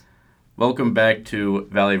Welcome back to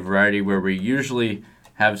Valley Variety, where we usually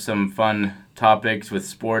have some fun topics with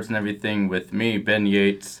sports and everything with me, Ben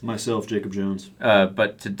Yates. Myself, Jacob Jones.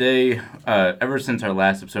 But today, ever since our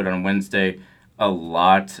last episode on Wednesday, a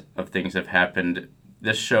lot of things have happened.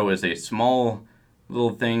 This show is a small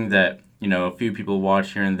little thing that, a few people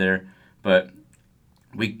watch here and there, but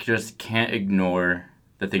we just can't ignore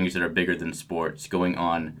the things that are bigger than sports going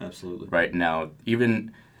on Absolutely. right now.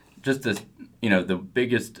 Even just this, the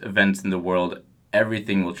biggest events in the world,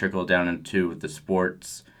 everything will trickle down into the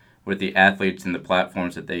sports with the athletes and the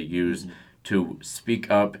platforms that they use to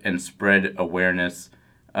speak up and spread awareness.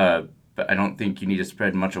 But I don't think you need to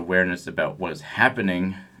spread much awareness about what is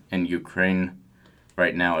happening in Ukraine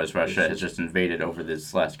right now as Russia has just invaded over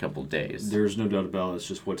this last couple days. There's no doubt about it. It's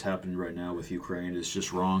just what's happening right now with Ukraine is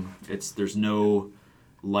just wrong. There's no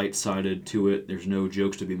light-sided to it. There's no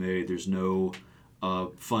jokes to be made. There's no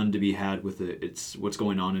fun to be had with it. It's what's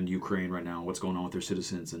going on in Ukraine right now, what's going on with their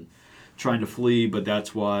citizens and trying to flee, but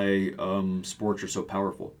that's why sports are so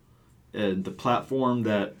powerful. And the platform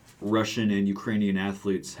that Russian and Ukrainian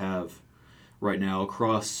athletes have right now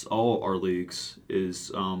across all our leagues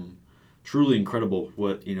is truly incredible.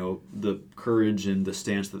 What the courage and the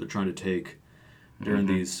stance that they're trying to take during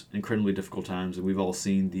these incredibly difficult times, and we've all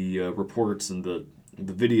seen the reports and the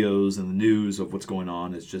videos and the news of what's going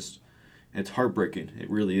on. It's heartbreaking. It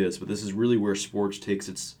really is. But this is really where sports takes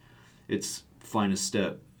its finest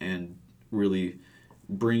step and really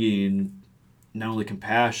bringing not only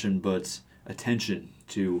compassion but attention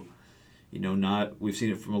to, we've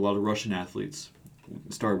seen it from a lot of Russian athletes.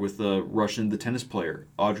 Start with the tennis player,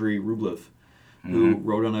 Andrei Rublev, who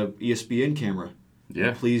wrote on a ESPN camera,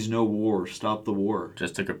 "Please no war, stop the war."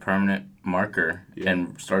 Just took a permanent marker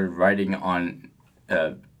and started writing on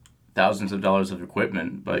thousands of dollars of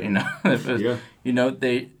equipment. But, he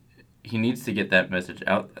needs to get that message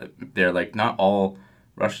out there. Like, not all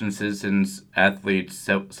Russian citizens, athletes,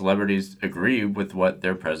 celebrities agree with what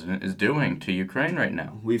their president is doing to Ukraine right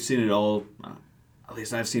now. We've seen it all. At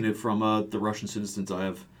least I've seen it from the Russian citizens. I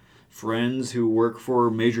have friends who work for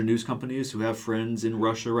major news companies who have friends in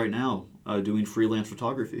Russia right now doing freelance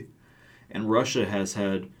photography. And Russia has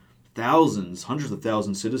had thousands, hundreds of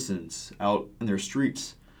thousands citizens out in their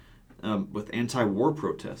streets with anti-war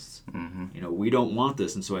protests. We don't want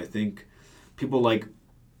this. And so I think people like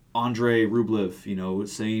Andrei Rublev,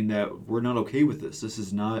 saying that we're not okay with this. This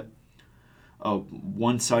is not a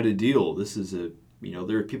one-sided deal. This is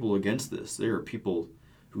there are people against this. There are people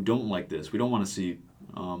who don't like this. We don't want to see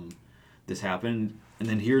this happen. And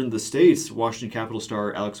then here in the States, Washington Capitals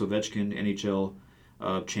star Alex Ovechkin, NHL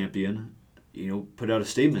champion, put out a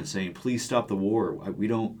statement saying, "Please stop the war. We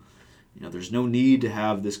don't, there's no need to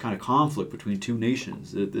have this kind of conflict between two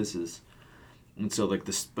nations. This is," and so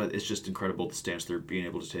but it's just incredible the stance they're being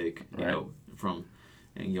able to take,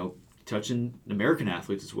 touching American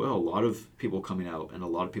athletes as well. A lot of people coming out and a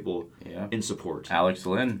lot of people in support. Alex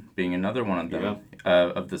Lynn being another one of them,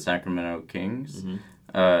 of the Sacramento Kings.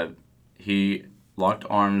 He locked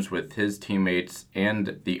arms with his teammates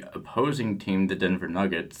and the opposing team, the Denver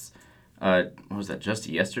Nuggets. What was that, just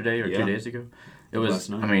yesterday or 2 days ago? It was,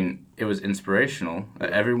 it was inspirational.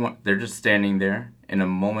 Everyone, they're just standing there in a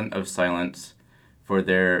moment of silence for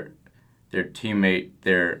their teammate,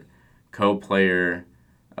 their co-player,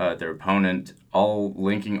 their opponent, all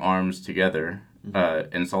linking arms together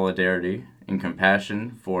in solidarity and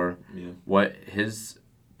compassion for what his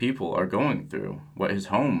people are going through, what his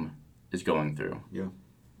home is going through. Yeah,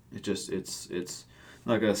 it's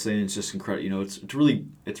like I was saying, it's just incredible. It's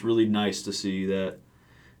really nice to see that,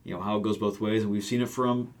 how it goes both ways, and we've seen it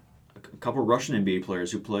from a couple of Russian NBA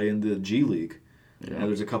players who play in the G League.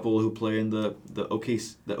 There's a couple who play in the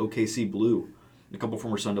OKC Blue, a couple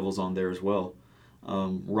former Sun Devils on there as well.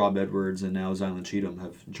 Rob Edwards and now Zylan Cheatham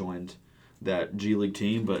have joined that G League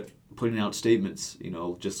team, but putting out statements,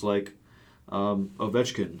 just like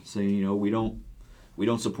Ovechkin saying, we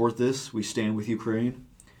don't support this. We stand with Ukraine.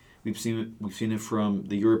 We've seen it from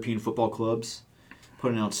the European football clubs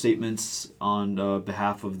putting out statements on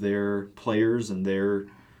behalf of their players and their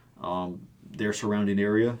surrounding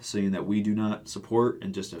area, saying that we do not support,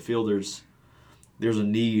 and just I feel there's a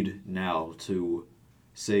need now to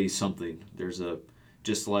say something. There's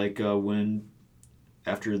just like when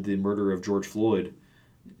after the murder of George Floyd,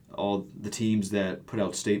 all the teams that put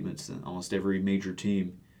out statements, and almost every major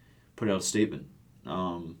team put out a statement.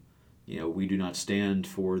 We do not stand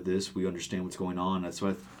for this. We understand what's going on. And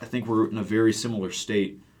so I think we're in a very similar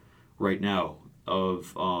state right now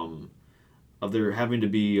of there having to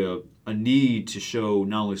be a need to show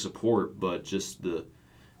not only support, but just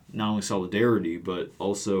not only solidarity, but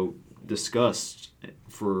also disgust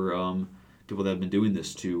for people that have been doing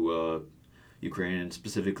this to Ukraine, and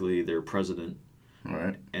specifically their president.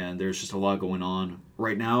 Right. And there's just a lot going on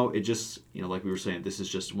right now. It just, like we were saying, this is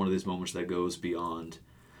just one of these moments that goes beyond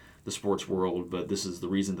the sports world, but this is the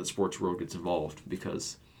reason that sports world gets involved,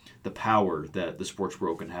 because the power that the sports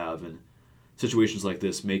world can have in situations like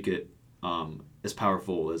this make it as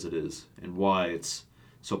powerful as it is, and why it's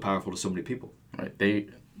so powerful to so many people. Right.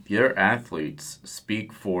 Their athletes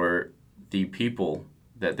speak for the people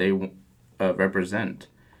that they represent.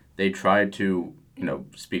 They try to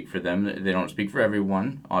speak for them. They don't speak for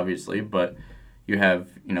everyone, obviously, but you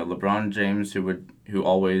have LeBron James who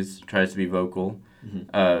always tries to be vocal.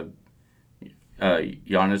 Mm-hmm.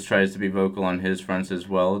 Giannis tries to be vocal on his fronts as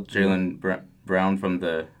well. Jaylen Brown from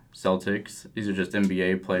the Celtics. These are just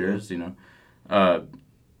NBA players,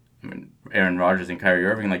 Aaron Rodgers and Kyrie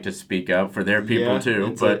Irving like to speak out for their people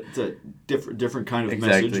too. It's a different kind of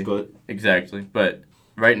message, but exactly. But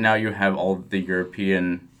right now you have all the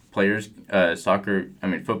European players,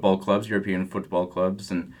 football clubs, European football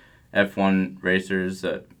clubs, and F1 racers,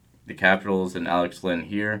 the Capitals and Alex Lynn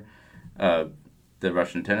here, the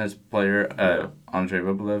Russian tennis player, Andrei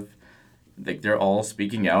Rublev. They're all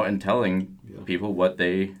speaking out and telling people what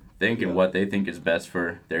they think and what they think is best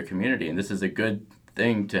for their community, and this is a good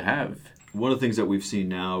thing to have. One of the things that we've seen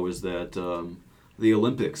now is that the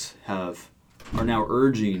Olympics are now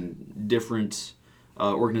urging different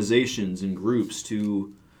organizations and groups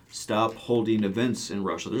to stop holding events in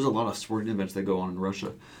Russia. There's a lot of sporting events that go on in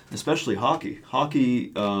Russia, especially hockey.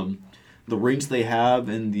 Hockey, the rinks they have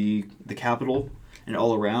in the capital and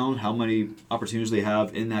all around, how many opportunities they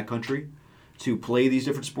have in that country to play these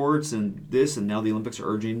different sports, and now the Olympics are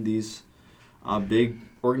urging these big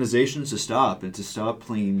organizations to stop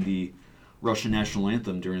playing the Russian national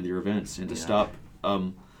anthem during their events, and to stop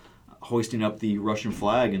hoisting up the Russian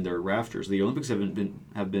flag in their rafters. The Olympics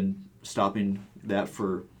have been stopping that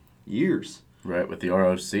for years. Right, with the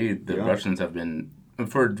ROC, the Russians have been,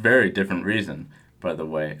 for a very different reason, by the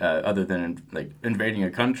way, other than invading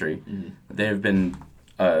a country, they have been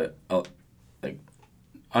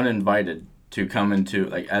uninvited to come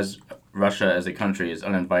into, as Russia as a country is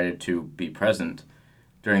uninvited to be present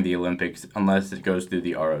during the Olympics unless it goes through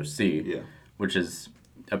the ROC, which is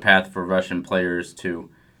a path for Russian players to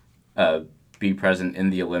be present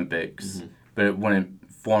in the Olympics, but it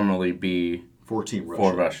wouldn't formally be for Team Russia.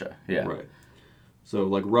 For Russia, yeah. Right.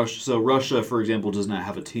 So Russia, for example, does not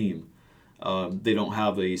have a team. They don't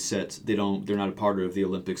have a set. They're not a part of the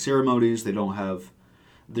Olympic ceremonies. They don't have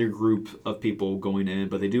their group of people going in,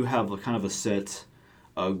 but they do have kind of a set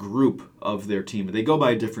group of their team. They go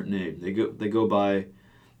by a different name. They go by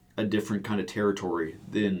a different kind of territory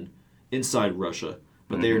than inside Russia,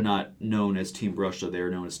 but they are not known as Team Russia. They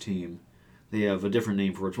are known as Team. They have a different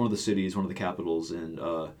name for it. It's one of the cities, one of the capitals, and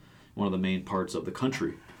one of the main parts of the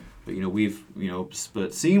country. But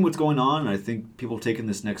but seeing what's going on, I think people have taken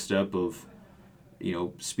this next step of,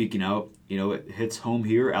 speaking out. It hits home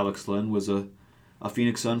here. Alex Len was a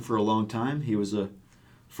Phoenix Sun for a long time. He was a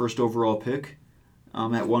first overall pick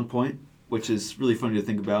at one point, which is really funny to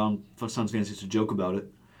think about. Suns fans used to joke about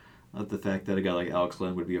it, the fact that a guy like Alex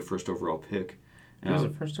Len would be a first overall pick. He was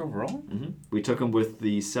a first overall? Mm-hmm. We took him with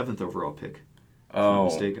the 7th overall pick. Oh, if I'm not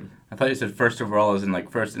mistaken. I thought you said first overall as in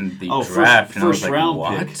first in the draft. First round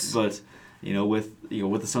what? Pick. But with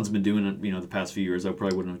what the Suns have been doing, the past few years, I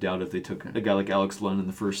probably wouldn't have doubted if they took a guy like Alex Len in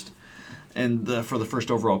the first, for the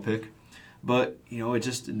first overall pick. But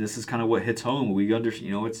this is kind of what hits home. We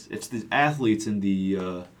it's the athletes and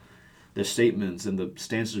the statements and the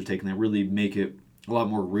stances they're taking that really make it a lot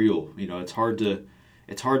more real. It's hard to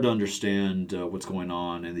understand what's going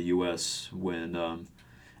on in the U.S. when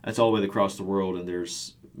it's all the way across the world, and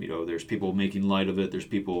there's people making light of it. There's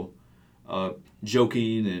people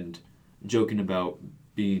joking about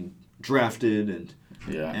being drafted and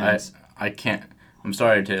I can't. I'm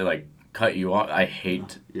sorry to cut you off. I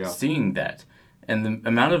hate seeing that, and the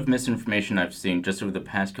amount of misinformation I've seen just over the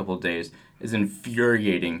past couple of days is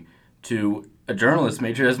infuriating to a journalist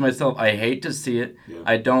major as myself. I hate to see it. Yeah.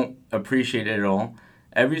 I don't appreciate it at all.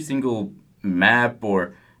 Every single map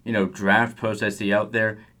or draft post I see out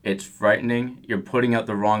there, it's frightening. You're putting out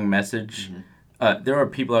the wrong message. Mm-hmm. There are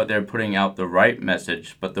people out there putting out the right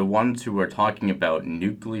message, but the ones who are talking about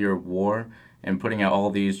nuclear war and putting out all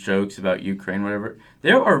these jokes about Ukraine, whatever,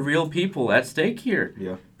 there are real people at stake here.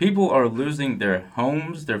 Yeah. People are losing their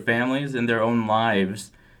homes, their families, and their own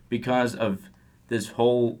lives because of this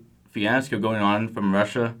whole fiasco going on from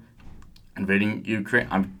Russia invading Ukraine.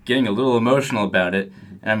 I'm getting a little emotional about it,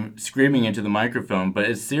 and I'm screaming into the microphone, but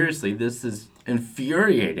this is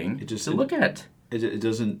infuriating to look at. it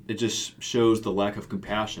doesn't. It just shows the lack of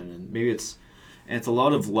compassion, and maybe it's a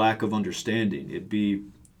lot of lack of understanding. It'd be,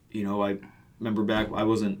 I remember back. I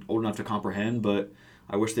wasn't old enough to comprehend, but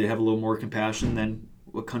I wish they'd have a little more compassion than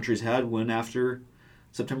what countries had when after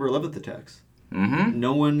September 11th attacks. Mm-hmm.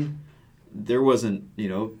 No one, there wasn't.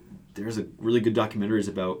 There's a really good documentaries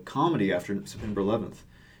about comedy after September 11th,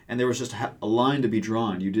 and there was just a line to be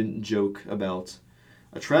drawn. You didn't joke about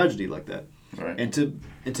a tragedy like that. Right. And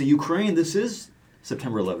to Ukraine, this is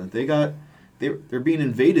September 11th. They're being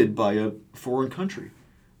invaded by a foreign country.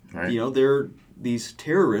 Right. They're these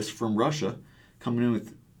terrorists from Russia coming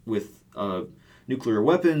in with nuclear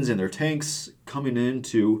weapons and their tanks coming in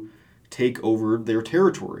to take over their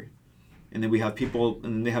territory. And then they have people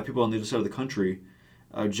on the other side of the country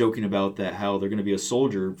joking about that, how they're going to be a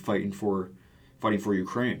soldier fighting for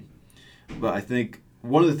Ukraine. But I think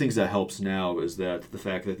one of the things that helps now is that the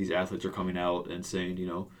fact that these athletes are coming out and saying,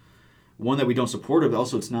 one, that we don't support it, but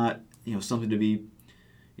also it's not, something to be,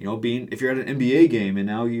 being, if you're at an NBA game and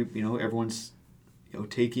now everyone's,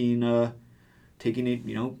 taking it,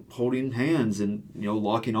 holding hands and,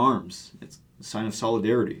 locking arms. It's a sign of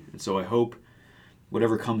solidarity. And so I hope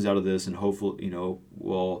whatever comes out of this, and hopefully,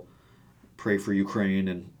 we'll pray for Ukraine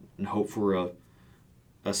and hope for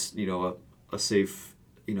a safe,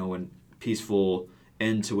 and peaceful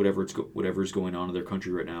end to whatever's going on in their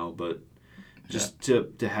country right now. But just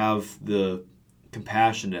to have the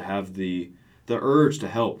compassion, to have the urge to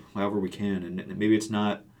help however we can, and maybe it's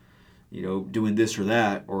not, doing this or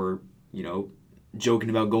that, or joking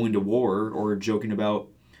about going to war, or joking about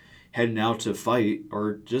heading out to fight,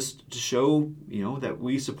 or just to show that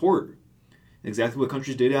we support exactly what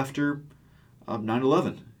countries did after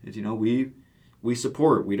 9/11. We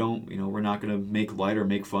support. We don't, we're not going to make light or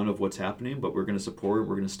make fun of what's happening, but we're going to support.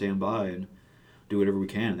 We're going to stand by and do whatever we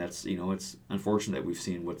can. That's, it's unfortunate that we've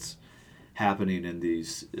seen what's happening in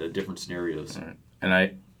these different scenarios. Right.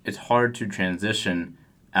 And it's hard to transition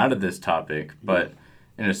out of this topic, but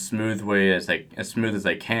in a smooth way, as smooth as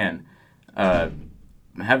I can,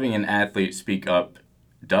 having an athlete speak up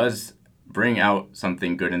does bring out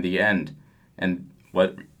something good in the end. And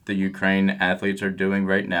what the Ukraine athletes are doing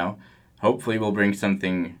right now hopefully will bring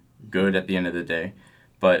something good at the end of the day.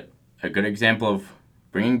 But a good example of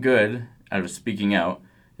bringing good out of speaking out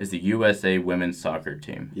is the USA women's soccer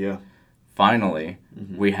team. Yeah. Finally,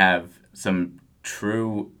 we have some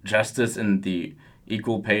true justice in the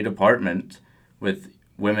equal pay department with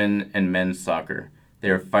women and men's soccer. They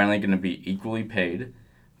are finally going to be equally paid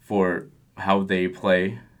for how they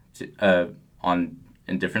play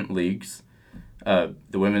in different leagues. The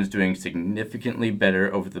women's doing significantly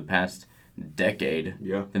better over the past decade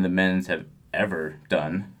than the men's have ever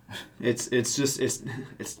done. It's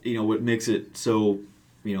what makes it so,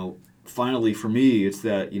 finally for me, it's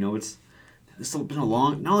that, it's been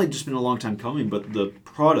not only just been a long time coming, but the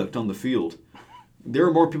product on the field. There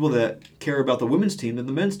are more people that care about the women's team than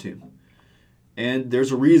the men's team. And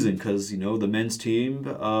there's a reason, because, the men's team,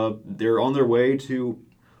 they're on their way to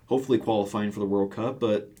hopefully qualifying for the World Cup,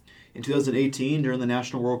 but in 2018, during the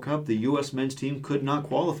National World Cup, the U.S. men's team could not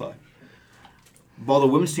qualify. While the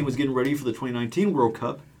women's team was getting ready for the 2019 World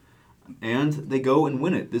Cup, and they go and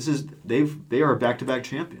win it. They are back-to-back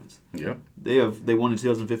champions. Yeah. They won in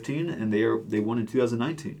 2015, and they won in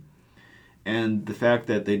 2019. And the fact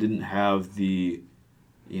that they didn't have the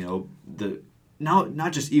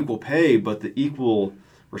not just equal pay, but the equal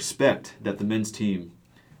respect that the men's team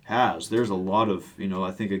has. There's a lot of,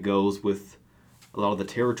 I think it goes with a lot of the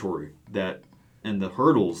territory and the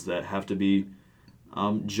hurdles that have to be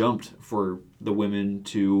jumped for the women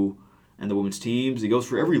and the women's teams. It goes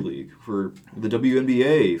for every league, for the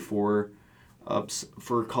WNBA, for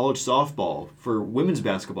college softball, for women's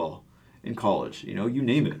basketball in college. You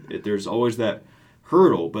name it. There's always that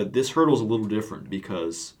hurdle, but this hurdle is a little different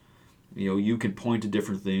because you can point to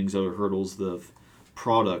different things, other hurdles, the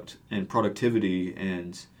product and productivity,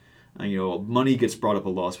 and money gets brought up a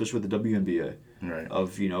lot, especially with the WNBA. Right.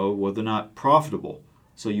 Of well, they're not profitable,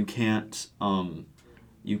 so you can't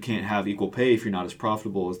have equal pay if you're not as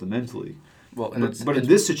profitable as the men's league. Well, but in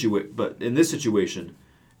this situation,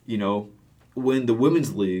 when the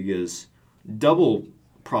women's league is double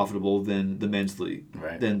profitable than the men's league,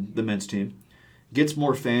 than the men's team, gets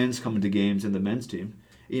more fans coming to games than the men's team.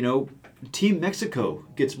 Team Mexico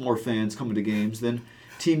gets more fans coming to games than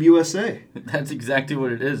Team USA. That's exactly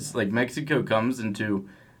what it is. Like, Mexico comes into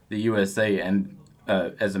the USA and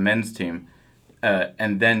as a men's team,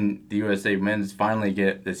 and then the USA men's finally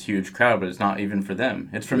get this huge crowd, but it's not even for them.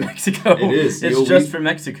 It's for Mexico. It is. It's just for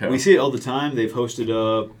Mexico. We see it all the time. They've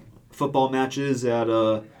hosted football matches at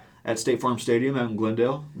at State Farm Stadium out in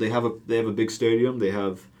Glendale. They have a big stadium.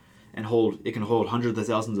 It can hold hundreds of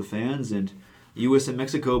thousands of fans. And U.S. and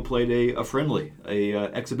Mexico played a friendly,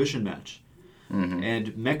 exhibition match, and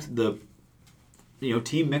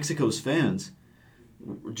Team Mexico's fans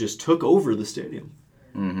just took over the stadium.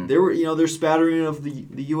 There were there's spattering of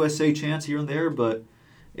the USA chants here and there, but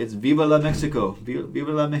it's Viva la Mexico,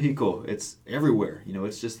 Viva la Mexico. It's everywhere.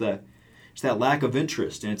 It's just that lack of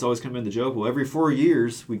interest, and it's always come in the joke. Well, every 4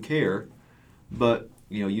 years we care, but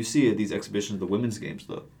you see at these exhibitions, the women's games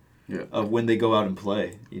though, of when they go out and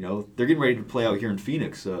play. They're getting ready to play out here in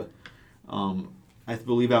Phoenix. I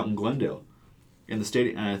believe out in Glendale, in the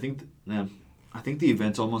stadium. And I think the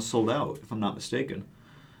event's almost sold out, if I'm not mistaken.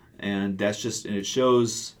 And it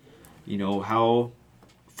shows, how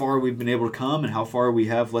far we've been able to come and how far we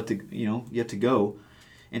have yet to go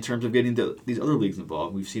in terms of getting these other leagues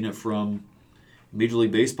involved. We've seen it from Major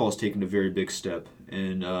League Baseball's taken a very big step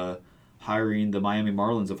in hiring. The Miami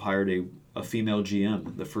Marlins have hired a female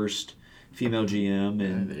GM, the first female GM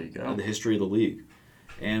in the history of the league.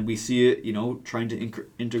 And we see it, trying to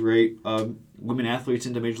integrate women athletes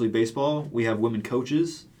into Major League Baseball. We have women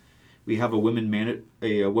coaches. We have a women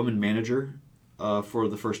manager for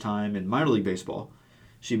the first time in minor league baseball.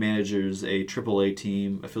 She manages a AAA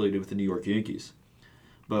team affiliated with the New York Yankees.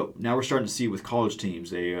 But now we're starting to see with college teams,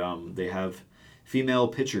 they have female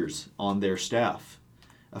pitchers on their staff.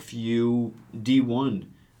 A few D1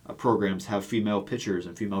 programs have female pitchers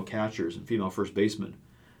and female catchers and female first basemen,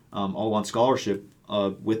 all on scholarship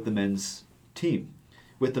with the men's team,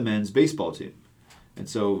 with the men's baseball team. And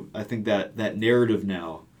so I think that narrative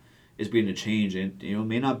now is beginning to change, and it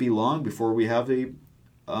may not be long before we have a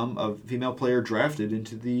female player drafted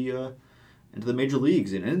into the major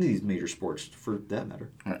leagues and into these major sports, for that matter.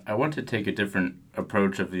 I want to take a different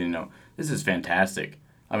approach of this is fantastic.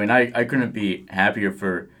 I mean, I couldn't be happier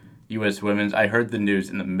for U.S. women's. I heard the news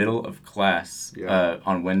in the middle of class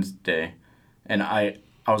on Wednesday, and I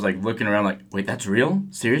was like looking around like, wait, that's real?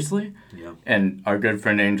 Seriously? Yeah. And our good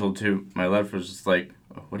friend Angel to my left was just like,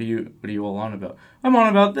 what are you all on about? I'm on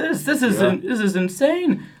about this. This is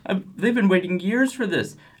insane. They've been waiting years for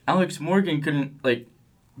this. Alex Morgan couldn't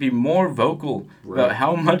be more vocal about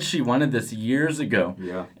how much she wanted this years ago.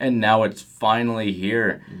 Yeah. And now it's finally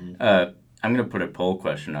here. Mm-hmm. I'm gonna put a poll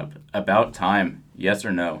question up. About time, yes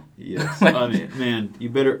or no? Yes. I mean, man,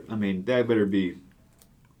 that better be.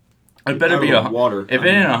 It better be water. If it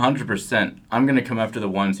ain't 100%, I'm gonna come after the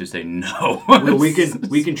ones who say no. Well,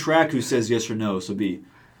 we can track who says yes or no.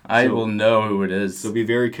 I will know who it is. So be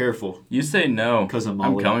very careful. You say no, Cousin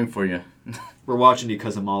Molly. I'm coming for you. We're watching you,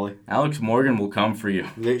 Cousin Molly. Alex Morgan will come for you.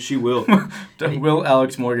 She will. Will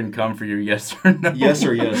Alex Morgan come for you? Yes or no? Yes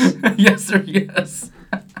or yes. Yes or yes.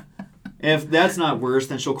 If that's not worse,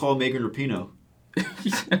 then she'll call Megan Rapinoe.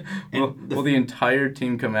 Will the entire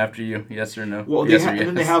team come after you? Yes or no? Well, yes and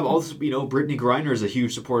then they have also, Brittany Griner is a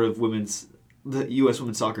huge supporter of the U.S.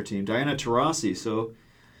 women's soccer team. Diana Taurasi. So,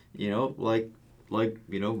 like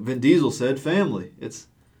Vin Diesel said, family. It's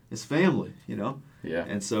family. Yeah.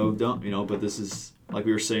 And so but this is like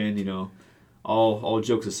we were saying. All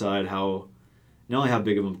jokes aside, how not only how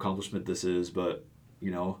big of an accomplishment this is, but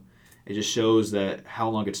it just shows that how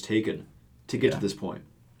long it's taken to get to this point.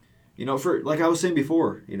 For like I was saying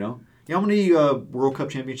before, how many World Cup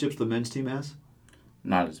championships the men's team has?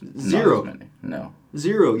 Not as Zero. Not as many. No.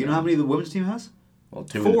 0. You know how many the women's team has? Well,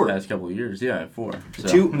 2 4. in the past couple of years. Yeah, 4. So.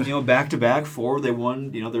 2, back to back, 4. They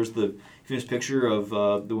won. There's the famous picture of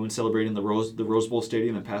the women celebrating the Rose Bowl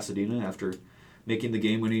Stadium in Pasadena after making the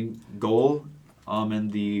game-winning goal in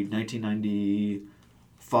the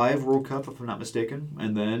 1995 World Cup, if I'm not mistaken,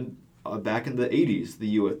 and then back in the 80s,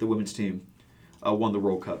 the women's team won the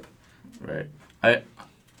World Cup. Right.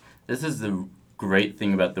 This is the great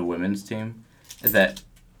thing about the women's team, is that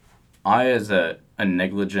I, as a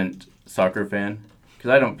negligent soccer fan,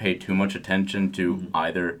 because I don't pay too much attention to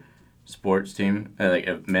either sports team,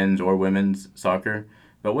 like men's or women's soccer,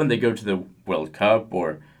 but when they go to the World Cup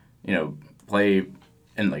or, play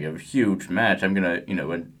in like a huge match, I'm going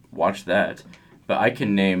to, watch that. But I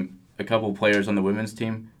can name a couple players on the women's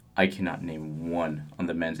team. I cannot name one on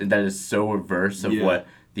the men's. And that is so reverse of what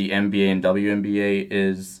the NBA and WNBA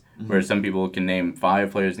is, where some people can name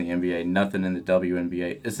 5 players in the NBA, nothing in the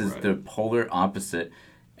WNBA. This is the polar opposite,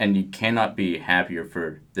 and you cannot be happier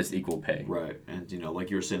for this equal pay. Right, and like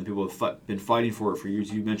you were saying, people have been fighting for it for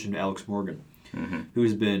years. You mentioned Alex Morgan,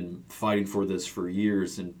 who's been fighting for this for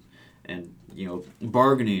years, and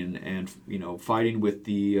bargaining and fighting with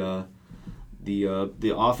the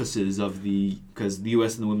offices of because the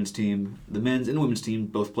U.S. and the women's team, the men's and women's team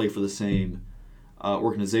both play for the same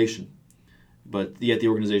organization, but yet the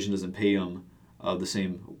organization doesn't pay them the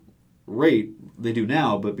same rate they do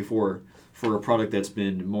now, but before, for a product that's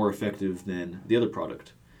been more effective than the other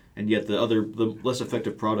product. And yet the less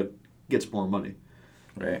effective product gets more money.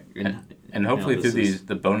 Right. And hopefully through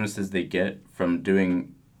the bonuses they get from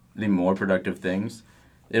doing the more productive things,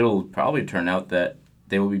 it'll probably turn out that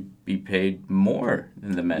they will be paid more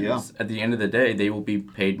than the men's. Yeah. At the end of the day, they will be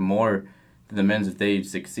paid more than the men's if they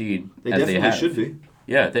succeed. They as definitely they have. should be.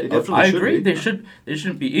 Yeah, I agree. They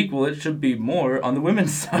shouldn't be equal. It should be more on the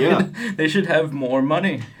women's side. Yeah. They should have more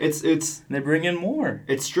money. It's they bring in more.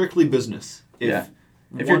 It's strictly business. If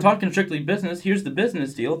you're talking strictly business, here's the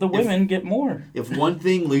business deal. The women get more. If one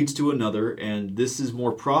thing leads to another, and this is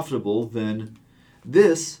more profitable than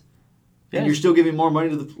this, and you're still giving more money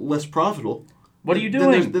to the less profitable, what are you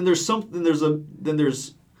doing? Then there's not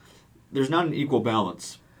an equal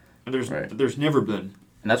balance, and there's never been.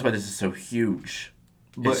 And that's why this is so huge.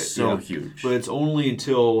 It's so huge. But it's only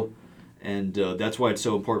until, and that's why it's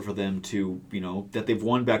so important for them to, that they've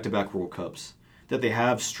won back-to-back World Cups, that they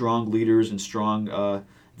have strong leaders and strong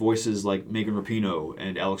voices like Megan Rapinoe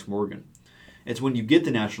and Alex Morgan. It's when you get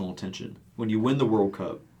the national attention, when you win the World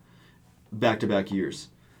Cup, back-to-back years,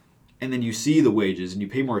 and then you see the wages and you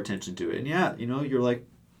pay more attention to it. And you're like,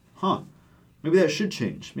 maybe that should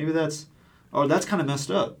change. Maybe that's kind of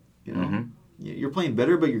messed up. Mm-hmm. You're playing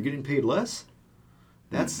better, but you're getting paid less.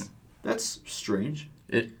 That's strange.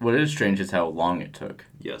 What is strange is how long it took.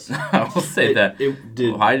 Yes. I will say that. It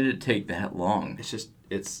did. Why did it take that long? It's just,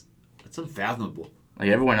 it's unfathomable. Like,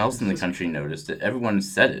 everyone else in the country noticed it. Everyone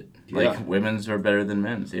said it. Like, women's are better than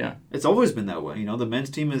men's, yeah. It's always been that way. The men's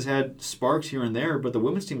team has had sparks here and there, but the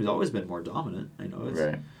women's team has always been more dominant.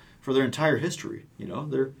 It's for their entire history.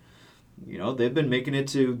 They've been making it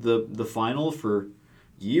to the final for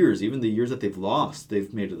years. Even the years that they've lost,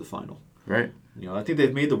 they've made it to the final. Right. I think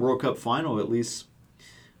they've made the World Cup final at least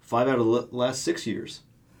 5 out of the last 6 years.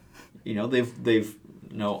 They've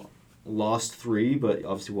lost 3, but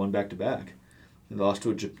obviously won back to back. They lost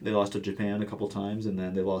to Japan a couple times, and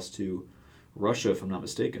then they lost to Russia, if I'm not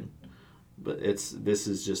mistaken. But this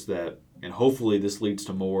is just that, and hopefully this leads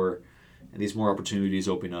to more, and these more opportunities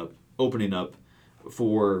opening up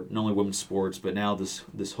for not only women's sports, but now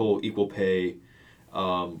this whole equal pay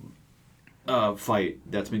fight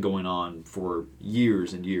that's been going on for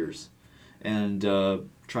years and years, and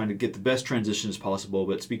trying to get the best transitions possible.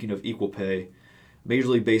 But speaking of equal pay, Major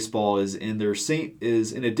League Baseball is in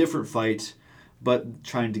a different fight, but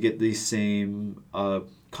trying to get the same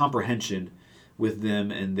comprehension with them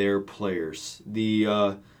and their players.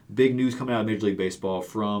 The big news coming out of Major League Baseball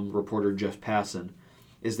from reporter Jeff Passan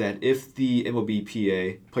is that if the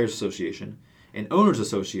MLBPA, Players Association, and Owners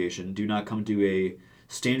Association do not come to a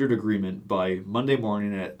standard agreement by Monday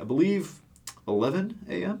morning at, I believe, 11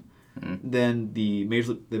 a.m., then the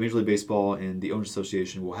Major League Baseball and the Owners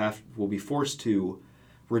Association will be forced to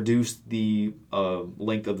reduce the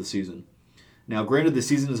length of the season. Now, granted, the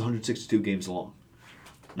season is 162 games long.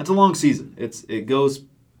 That's a long season. It goes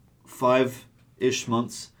 5-ish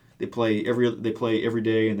months. They play every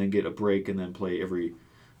day and then get a break and then play every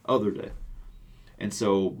other day. And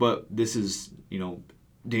so, but this is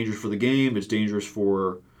dangerous for the game. It's dangerous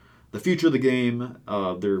for the future of the game.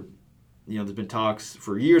 There's been talks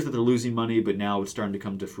for years that they're losing money, but now it's starting to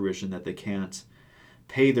come to fruition that they can't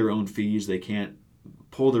pay their own fees. They can't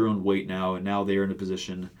pull their own weight now, and now they're in a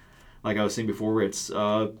position, like I was saying before, it's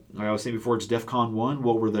DEFCON 1.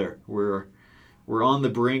 Well, we're there. We're on the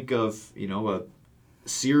brink of a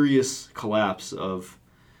serious collapse of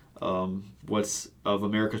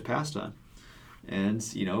America's pastime, and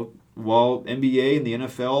while NBA and the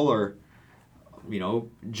NFL are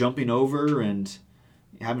jumping over and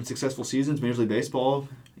having successful seasons, Major League Baseball,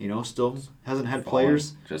 still hasn't had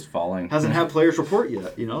players. Just falling. Hasn't had players report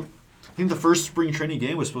yet, I think the first spring training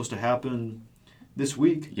game was supposed to happen this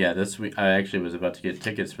week. Yeah, this week. I actually was about to get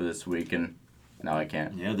tickets for this week, and now I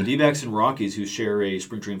can't. Yeah, the D-backs and Rockies, who share a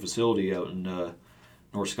spring training facility out in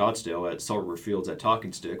North Scottsdale at Salt River Fields at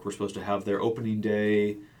Talking Stick, were supposed to have their opening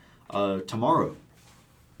day tomorrow.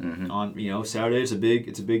 Mm-hmm. On Saturday, it's a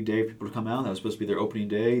big day for people to come out. That was supposed to be their opening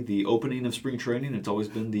day, the opening of spring training. It's always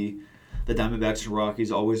been the Diamondbacks and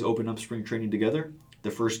Rockies always open up spring training together.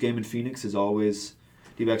 The first game in Phoenix is always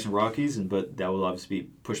D-backs and Rockies, but that will obviously be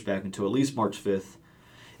pushed back until at least March 5th,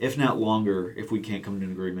 if not longer, if we can't come to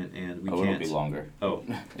an agreement and we can't. It'll be longer. Oh,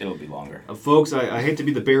 it'll be longer. Folks, I hate to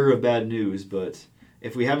be the bearer of bad news, but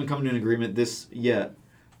if we haven't come to an agreement this yet,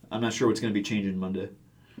 I'm not sure what's going to be changing Monday.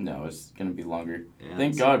 No, it's going to be longer. Yeah,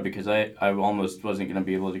 Thank God, because I almost wasn't going to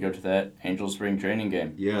be able to go to that Angel spring training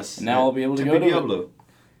game. Yes. And now I'll be able to go to it.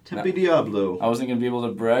 Tempe Diablo. I wasn't going to be able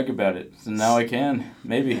to brag about it, so now I can.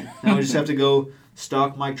 Maybe. Now we just have to go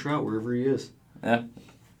stalk Mike Trout wherever he is. Yeah.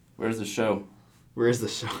 Where's the show? Where is the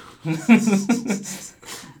show?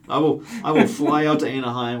 I will fly out to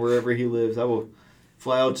Anaheim, wherever he lives. I will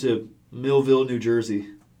fly out to Millville, New Jersey.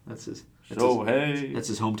 That's his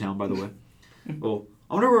hometown, by the way. Well,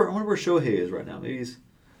 I wonder where Shohei is right now. Maybe he's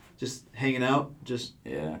just hanging out, just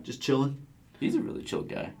chilling. He's a really chill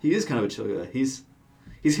guy. He is kind of a chill guy. He's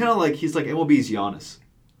kind of like MLB's Giannis.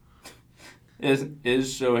 Is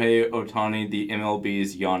Shohei Ohtani the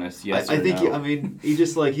MLB's Giannis? Yes, I think. no? He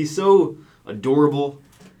just he's so adorable,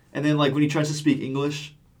 and then when he tries to speak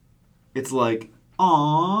English, it's like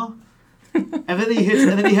aww, and then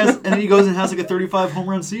he goes and has a 35 home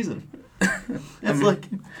run season. It's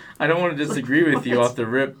I don't want to disagree with you off the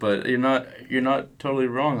rip, but you're not totally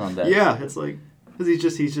wrong on that. Yeah, it's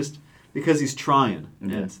because he's just because he's trying,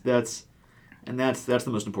 yeah. and that's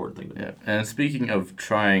the most important thing to do. Yeah, and speaking of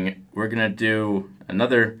trying, we're gonna do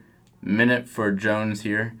another minute for Jones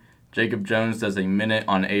here. Jacob Jones does a minute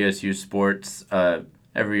on ASU sports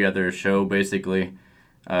every other show, basically.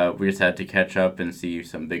 We just had to catch up and see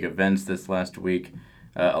some big events this last week.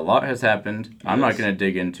 A lot has happened. Yes. I'm not going to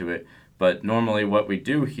dig into it, but normally what we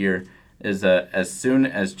do here is as soon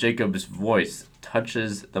as Jacob's voice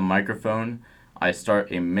touches the microphone, I start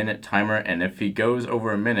a minute timer, and if he goes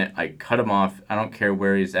over a minute, I cut him off. I don't care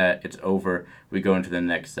where he's at. It's over. We go into the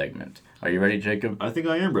next segment. Are you ready, Jacob? I think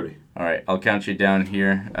I am ready. All right, I'll count you down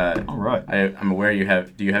here. All right. I'm aware you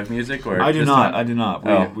have. Do you have music or? I do not. I do not.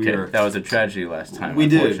 That was a tragedy last time. We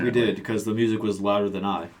did because the music was louder than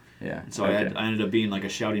I. Yeah. So I ended up being like a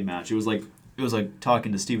shouting match. It was like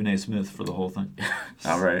talking to Stephen A. Smith for the whole thing.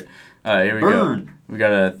 All right. Here we go. We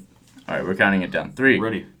got all right, we're counting it down. 3,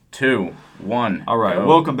 ready, 2, 1. All right. Go.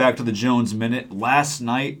 Welcome back to the Jones Minute. Last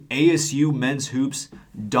night, ASU men's hoops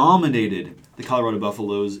dominated the Colorado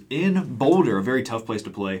Buffaloes in Boulder, a very tough place to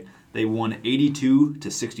play. They won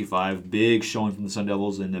 82-65. Big showing from the Sun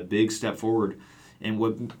Devils and a big step forward in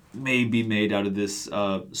what may be made out of this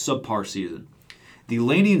subpar season. The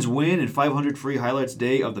Lanians win in 500 free highlights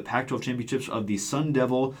day of the Pac-12 championships of the Sun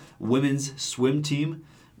Devil women's swim team,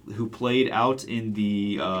 who played out in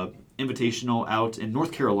the Invitational out in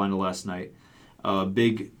North Carolina last night.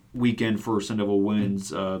 Big weekend for Sun Devil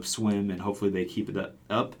women's swim, and hopefully they keep it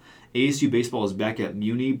up. ASU baseball is back at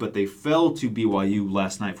Muni, but they fell to BYU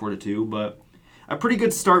last night 4-2. But a pretty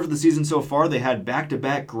good start for the season so far. They had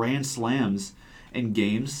back-to-back grand slams in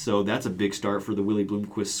games, so that's a big start for the Willie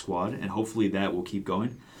Bloomquist squad, and hopefully that will keep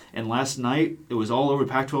going. And last night, it was all over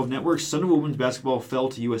Pac-12 Network. Sun Devil women's basketball fell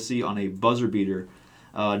to USC on a buzzer beater.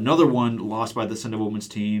 Another one lost by the Sun Devil women's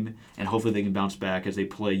team, and hopefully they can bounce back as they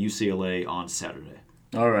play UCLA on Saturday.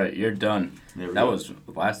 All right, you're done. That was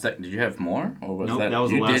the last second. Did you have more? Or was nope, that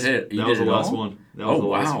was the last. That was the last one. That was the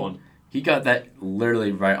last one. He got that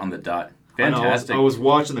literally right on the dot. Fantastic. I was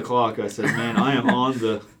watching the clock. I said, "Man, I am on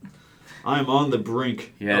the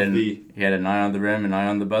brink he had an eye on the rim and eye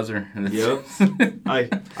on the buzzer. Yep. I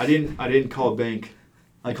didn't call bank.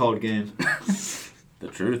 I called game. The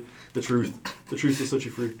truth. The truth. The truth will set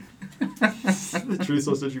you free. The truth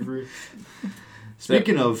will set you free.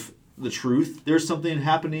 Speaking of the truth, there's something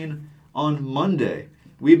happening on Monday.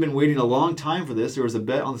 We've been waiting a long time for this. There was a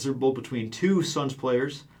bet on the Super Bowl between two Suns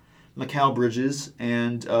players, Mikal Bridges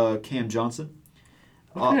and Cam Johnson.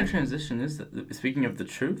 What kind of transition is that? Speaking of the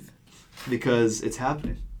truth? Because it's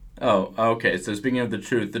happening. Oh, okay. So speaking of the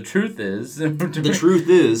truth is... The truth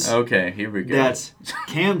is... Okay, here we go. That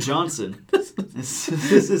Cam Johnson... this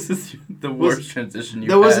is the worst transition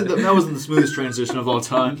you've had. That wasn't the smoothest transition of all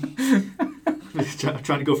time.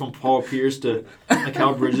 Trying to go from Paul Pierce to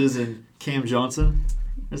Mikal Bridges and Cam Johnson.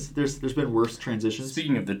 There's been worse transitions.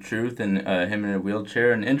 Speaking of the truth and him in a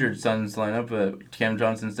wheelchair, an injured Suns lineup, Cam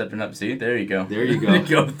Johnson stepping up. See, there you go. There you go.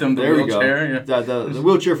 Go with them, the there wheelchair. We go. Yeah. The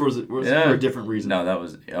wheelchair was for a different reason. No, that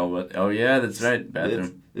was oh yeah, that's right.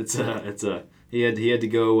 Bathroom. He had to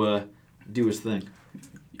go do his thing.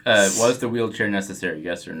 Was the wheelchair necessary?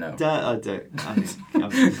 Yes or no? I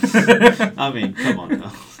mean, come on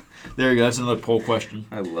now. There you go. That's another poll question.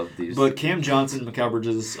 I love these. But Cam Johnson, Mikal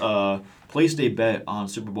Bridges, placed a bet on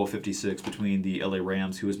Super Bowl 56 between the LA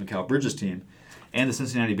Rams, who is Mikal Bridges' team, and the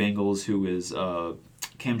Cincinnati Bengals, who is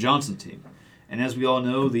Cam Johnson's team. And as we all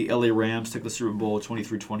know, the LA Rams took the Super Bowl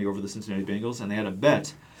 23-20 over the Cincinnati Bengals, and they had a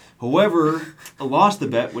bet. Whoever lost the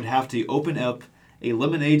bet would have to open up a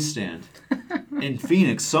lemonade stand in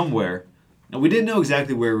Phoenix somewhere. Now, we didn't know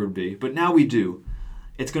exactly where it would be, but now we do.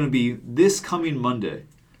 It's going to be this coming Monday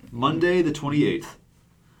the 28th.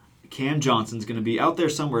 Cam Johnson's going to be out there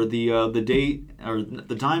somewhere. The date or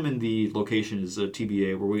the time and the location is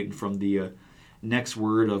TBA. We're waiting from the next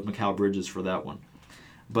word of Mikal Bridges for that one.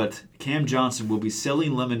 But Cam Johnson will be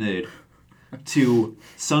selling lemonade to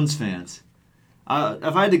Suns fans.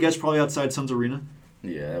 If I had to guess, probably outside Suns Arena.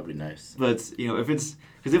 Yeah, that'd be nice. But if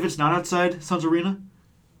it's not outside Suns Arena,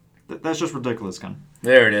 that's just ridiculous, kind of.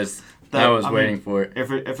 There it is. I was waiting for it.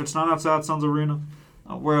 If it's not outside Suns Arena,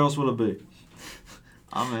 where else would it be?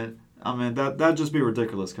 I mean that'd just be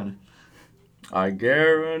ridiculous, kind of. I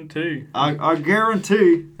guarantee. I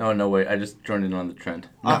guarantee. Oh no! Wait, I just joined in on the trend.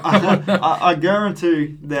 I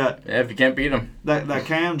guarantee that. Yeah, if you can't beat him. That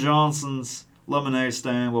Cam Johnson's lemonade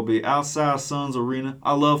stand will be outside Suns Arena.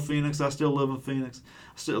 I love Phoenix. I still live in Phoenix.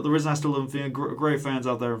 The reason I still live in Phoenix, great fans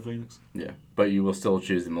out there in Phoenix. Yeah, but you will still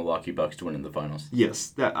choose the Milwaukee Bucks to win in the finals.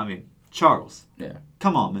 Yes, Charles. Yeah.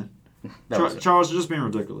 Come on, man. Charles, you're just being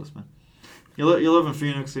ridiculous, man. You live in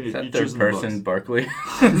Phoenix. And you're choosing the Bucks. Third person Barkley.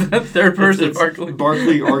 Third person Barkley.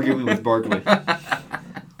 Barkley arguing with Barkley.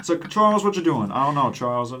 So Charles, what you doing? I don't know,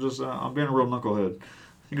 Charles. I'm being a real knucklehead.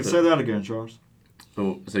 You can say that again, Charles.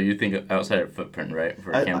 So you think outside of footprint, right,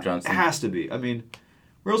 for Cam Johnson? It has to be. I mean,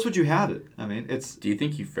 where else would you have it? I mean, it's. Do you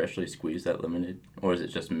think you freshly squeezed that lemonade, or is it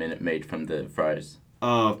just Minute Maid from the fries?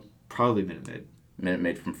 Probably Minute Maid. Minute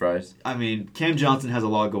Maid from fries. I mean, Cam Johnson has a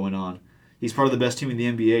lot going on. He's part of the best team in the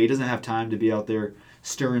NBA. He doesn't have time to be out there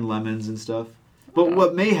stirring lemons and stuff. But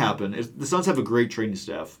what may happen is the Suns have a great training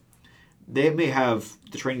staff. They may have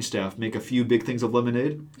the training staff make a few big things of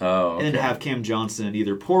lemonade, and then have Cam Johnson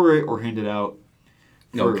either pour it or hand it out.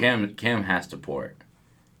 No, Cam has to pour it.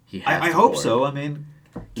 He has. I hope so. I mean,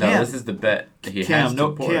 Cam, no, this is the bet. He has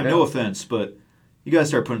to pour it. No offense, but you gotta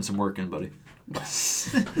start putting some work in, buddy.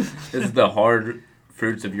 This is the hard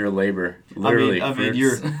fruits of your labor. Literally, I mean,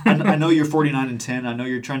 I know you're 49-10. I know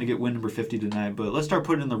you're trying to get win number 50 tonight, but let's start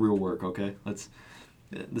putting in the real work, okay?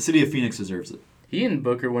 The city of Phoenix deserves it. He and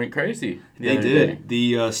Booker went crazy. They did.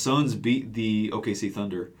 The Suns beat the OKC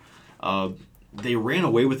Thunder. They ran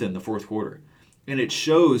away with it in the fourth quarter, and it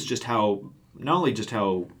shows just how not only just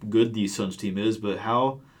how good the Suns team is, but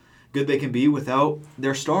how good they can be without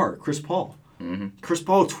their star, Chris Paul. Mm-hmm. Chris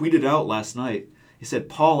Paul tweeted out last night. He said,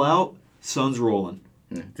 "Paul out, Suns rolling."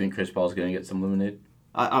 Think Chris Paul's going to get some lemonade?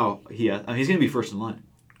 He's going to be first in line.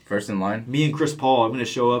 First in line? Me and Chris Paul, I'm going to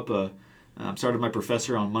show up. I'm starting my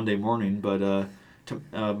professor on Monday morning, but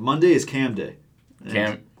Monday is Cam Day.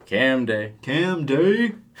 Cam Day. Cam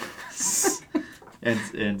Day.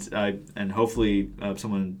 and hopefully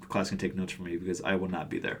someone in class can take notes for me because I will not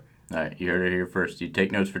be there. All right, you heard it here first. You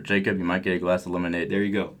take notes for Jacob, you might get a glass of lemonade. There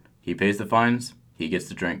you go. He pays the fines, he gets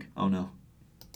the drink. Oh, no.